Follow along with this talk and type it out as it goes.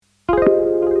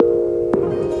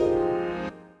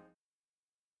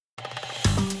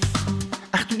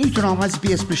تنام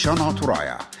SBS بلشان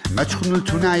عطرايا ما تخنوا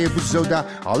التناية بالزودة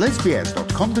على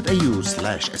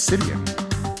sbs.com.au/Assyrian.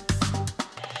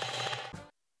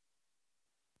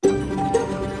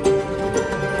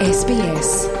 SBS,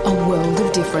 a world of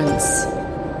difference.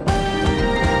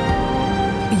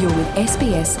 You're with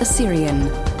SBS Assyrian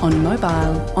on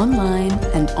mobile, online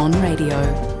and on radio.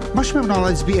 مش مبنى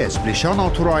على SBS بلشان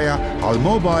عطرايا على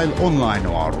الموبايل أونلاين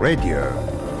وعلى الراديو.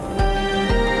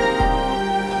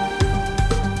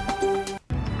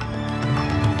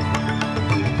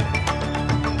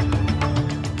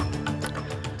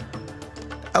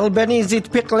 البنيزي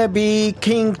تبقى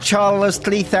بكينغ تشارلز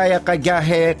ثلاثة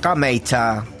يقجاه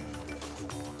قميتا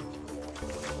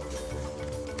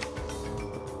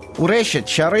وريشت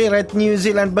شريرة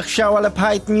نيوزيلاند بخشاولة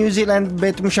بهايت نيوزيلاند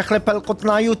بيت مشخلب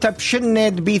القطنايو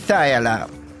تبشند بيثايلا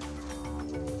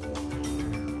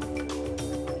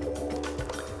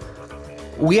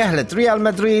ويهلت ريال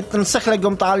مدريد تنسخ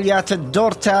لقم طاليات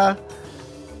الدورتا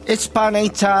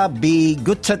إسبانيتا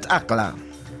بقطة أقلا.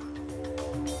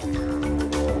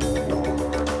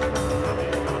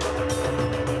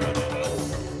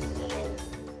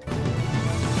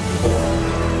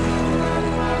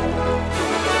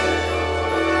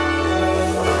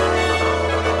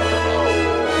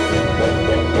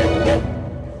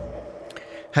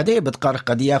 هدي بتقار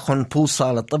قد ياخن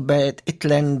بوصة لطبة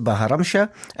إتلن بهرمشة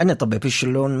أنا طبة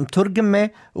بيشلون مترجمة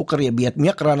وقريبية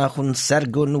ميقران أخون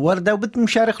سرقون وردة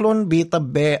وبتمشارخلون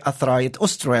بطبة أثراية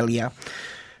أستراليا.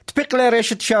 تبقى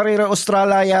ريشة شريرة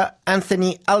أستراليا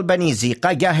أنثوني ألبانيزي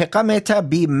قاقاه قامتا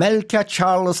بملكة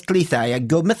تشارلز ثلاثة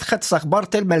جو مثخت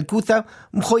صخبارت الملكوثة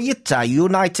مخيطة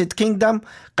يونايتد كينغدم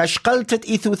قشقلتت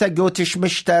إيثوثة جوتش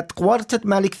مشتات قوارتت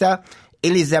ملكثة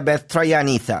إليزابيث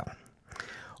تريانيثة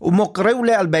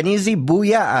ومقرولة البنيزي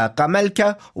بويا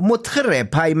قملكة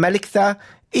ومتخرب هاي ملكثة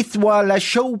إثوالة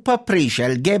شوبة بريشة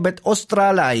الجيبت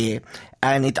أستراليا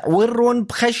أن تعورون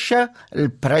بخشة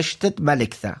البرشتة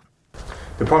ملكثة.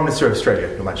 The Prime Minister of Australia,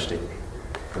 Your Majesty.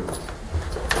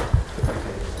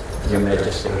 Your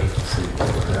Majesty.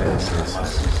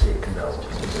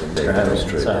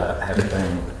 Have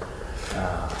been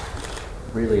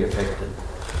really affected.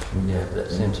 Yeah,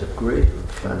 that sense of grief,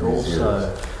 but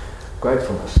also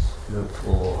gratefulness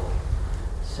for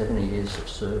 70 years of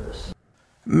service.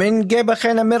 من جيب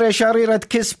خينا مرة شريرة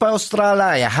كسبة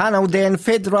أستراليا هانودين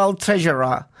فيدرال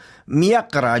تريجرا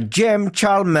ميقرا جيم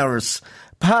تشالمرز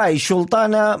بهاي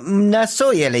شلطانة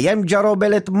مناسوية لين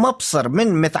جروبلت مبصر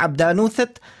من مثعب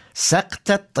دانوثت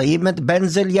سقطت طيمة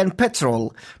بنزل ين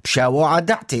بترول بشاوعة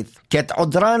دعتث كت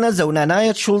عدرانة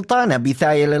زوناناية شلطانة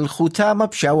بثايل الختامة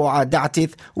بشاوعة دعتث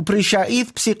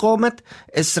وبريشايث بسيقومة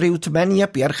 8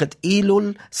 بيرخت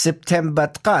إيلول سبتمبر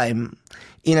قائم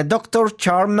إن دكتور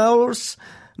تشارملز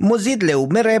مزيد له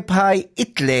مرب هاي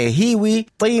إتله هيوي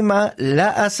طيمة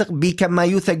لا أسق بكما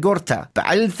يوثا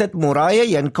بعلثة مرايا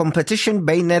ين كومبتيشن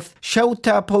بينث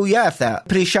شوتا بوياثا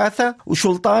بريشاثا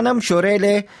وشلطانة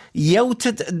مشوريلة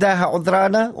يوتد داها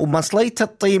عذرانا ومصليت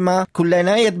الطيمة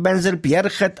كلنا يتبنزل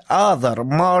بيرخت آذر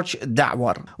مارش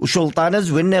دعور وشلطانة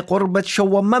زوينة قربة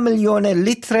شوما مليون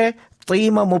لتر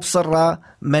طيمة مبصرة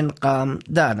من قام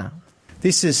دانا.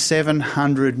 This is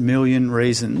 700 million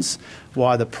reasons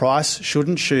why the price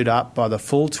shouldn't shoot up by the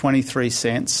full 23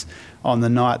 cents on the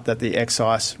night that the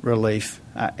excise relief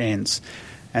ends.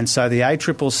 And so the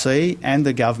ACCC and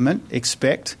the government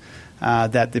expect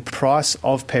that the price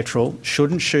of petrol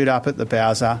shouldn't shoot up at the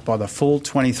Bowser by the full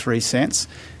 23 cents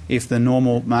if the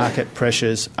normal market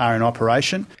pressures are in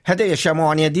operation. هذا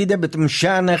شموعان جديدة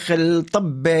بتمشانخ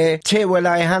الطب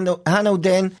تيولاي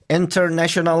هانودين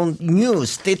International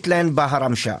News تيتلان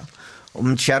بهرمشا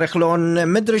ومتشارخ لون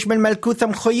مدرش من ملكوثة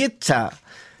مخيطة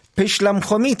بيشلم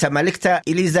خميتة ملكة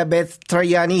إليزابيث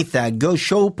تريانيثا جو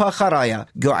شوبا خرايا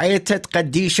جو عيتة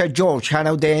قديشة جورج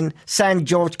هانودين سان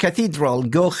جورج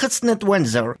كاثيدرال جو خصنة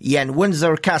وينزر ين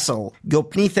وينزر كاسل جو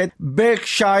بنيثة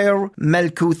بيركشاير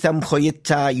ملكوثة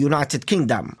مخيطة يونايتد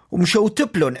كينغدم ومشو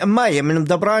تبلون أماية من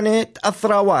مدبرانة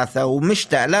أثراواثة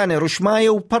ومشتا لاني رشماية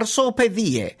وبرصوبة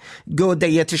ذية جو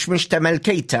ديتش مشتا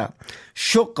ملكيتا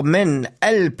شق من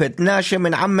ألبت ناشة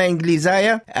من عمة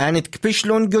إنجليزاية أنت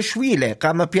كبشلون جوشويلة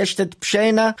قام بيشتت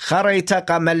بشينا خريطة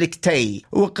قام لكتي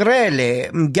وقريلة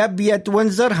مقبية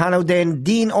وينزر هانودين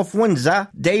دين أوف وينزر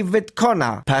ديفيد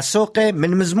كونا باسوقة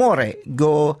من مزمورة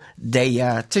جو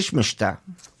ديا تشمشتا.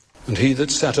 And he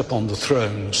that sat upon the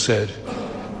throne said,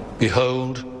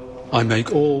 Behold, I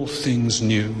make all things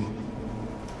new.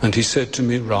 And he said to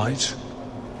me, Write,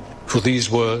 for these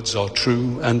words are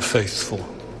true and faithful.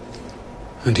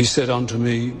 And he said unto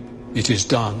me, It is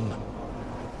done.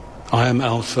 I am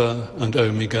Alpha and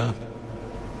Omega,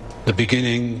 the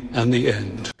beginning and the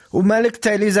end.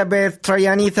 وملكة إليزابيث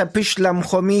تريانيثا بيشلم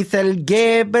خوميثل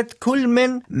جابت كل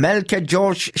من ملكة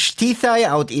جورج شتيثاي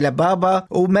عود إلى بابا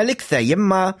وملكة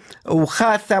يما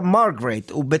وخاثة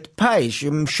مارغريت وبت بايش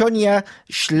مشونيا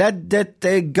شلدت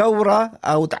جورة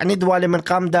أو تعنيدوالي من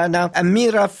قامدانا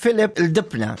أميرة فيليب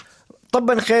الدبنا.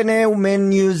 طبعا خينة ومن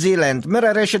نيوزيلاند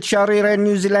مرة ريشة شاريرة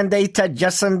نيوزيلندية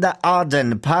جاسندا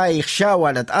آدن بهاي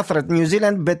خشاولت أثرت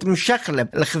نيوزيلاند بتمشخلب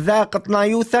الخذاقة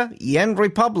نايوثا ين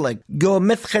ريبابليك جو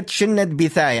مثخت شنت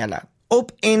بثايلة أوب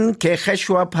إن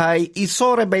كخشوة بهاي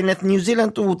إصورة بين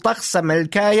نيوزيلاند وطقسة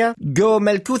ملكاية جو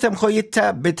ملكوثة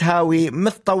مخويتها بتهاوي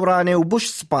مثطورانة وبوش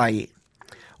سباي.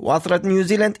 وأثرت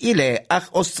نيوزيلاند إلى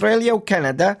أخ أستراليا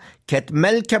وكندا كت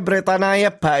ملكة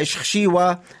بريطانية باش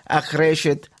خشيوة أخ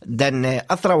ريشت دن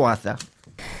أثرواثة.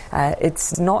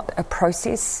 It's not a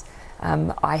process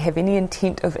I have any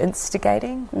intent of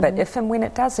instigating, but if and when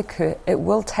it does occur, it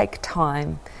will take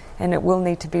time and it will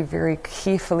need to be very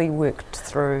carefully worked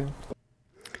through.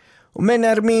 ومن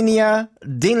أرمينيا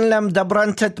دينلم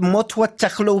دبرانتت متوى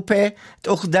التخلوبة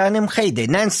تأخدان مخيدة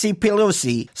نانسي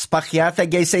بيلوسي سباخياثة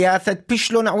جيسياثة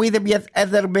بيشلون عويذة بيث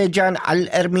أذربيجان على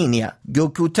أرمينيا جو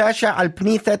كوتاشا على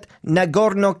بنيثة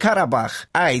ناغورنو كاراباخ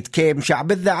آيد كيم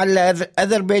شعبذة على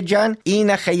أذربيجان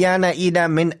إينا خيانة إينا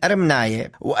من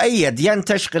أرمناية وأيد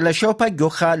ينتشغل شوبا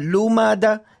جوخا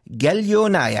لومادا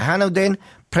جليوناية هانودين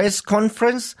بريس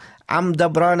كونفرنس عم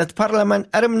دبرانة برلمان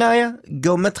أرمنايا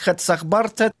جو مدخت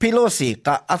سخبرتت بيلوسي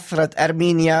قا أثرت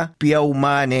أرمينيا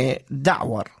بيومان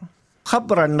دعور.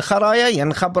 خبرا خرايا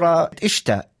ين خبرا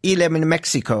اشتا إلى من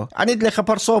مكسيكو عند لي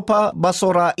خبر صوبا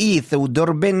بصورة إيث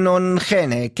ودربنون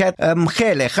خينة كت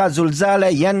مخيلة خازلزالة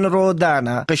ين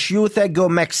رودانا قشيوثة جو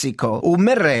مكسيكو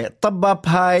ومرة طباب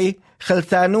هاي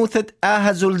خلثانوثة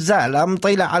زلزالة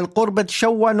مطيلة على القربة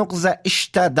شوى نقزة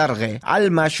اشتا درغي على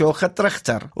ما شوخة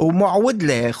رختر ومعود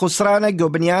له خسرانة جو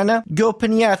بنيانا جو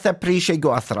بنياثة بريشة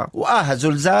جو أثرة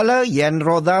زلزالة ين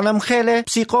روضانا مخيلة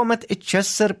بسيقومة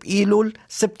اتشسر بإيلول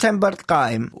سبتمبر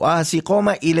قائم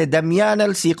سيقومة إلى دميانا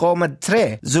لسيقومة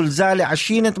تري زلزالة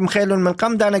عشينة مخيلون من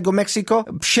قمدانا جو مكسيكو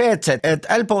بشيتة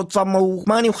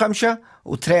 1958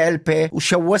 وتري ألبي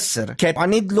وشوسر كيف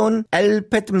عندلون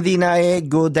ألبت مديناية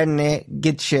جودن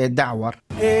قدش دعور.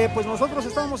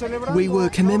 We were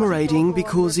commemorating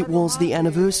because it was the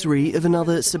anniversary of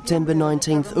another September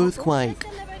 19th earthquake,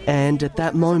 and at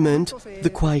that moment the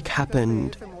quake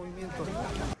happened.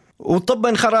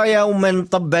 وطبا خرايا ومن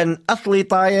طبا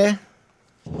أثليطاية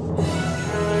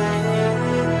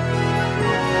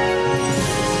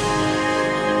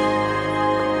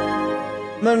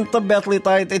من طب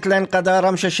أطليطاية إتلان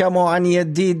قدارم ششامو عن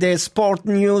يديد سبورت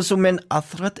نيوز ومن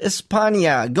أثرة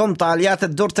إسبانيا قوم طاليات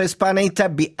الدورة إسبانيتا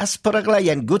بأسبرغلا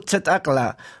ينقوتت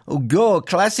أقلا وقو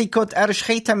كلاسيكوت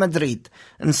أرشخيتا مدريد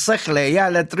نسخلة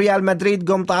يالت ريال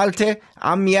مدريد قوم طالته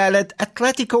عم يالت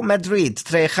أتلتيكو مدريد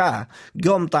تريخا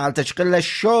قوم طالته شقل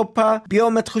الشوبا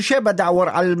بيوم خشبة دعور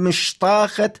على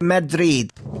المشطاخة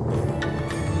مدريد.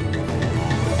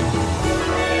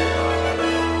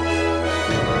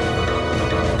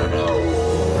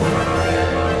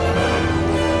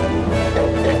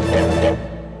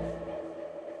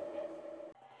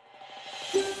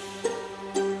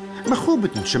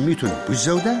 مخوبة شميتون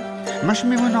بالزودة مش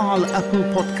ممنوع على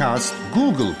أبل بودكاست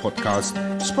جوجل بودكاست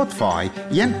سبوتيفاي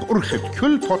ين أرخد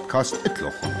كل بودكاست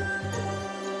اطلقهم.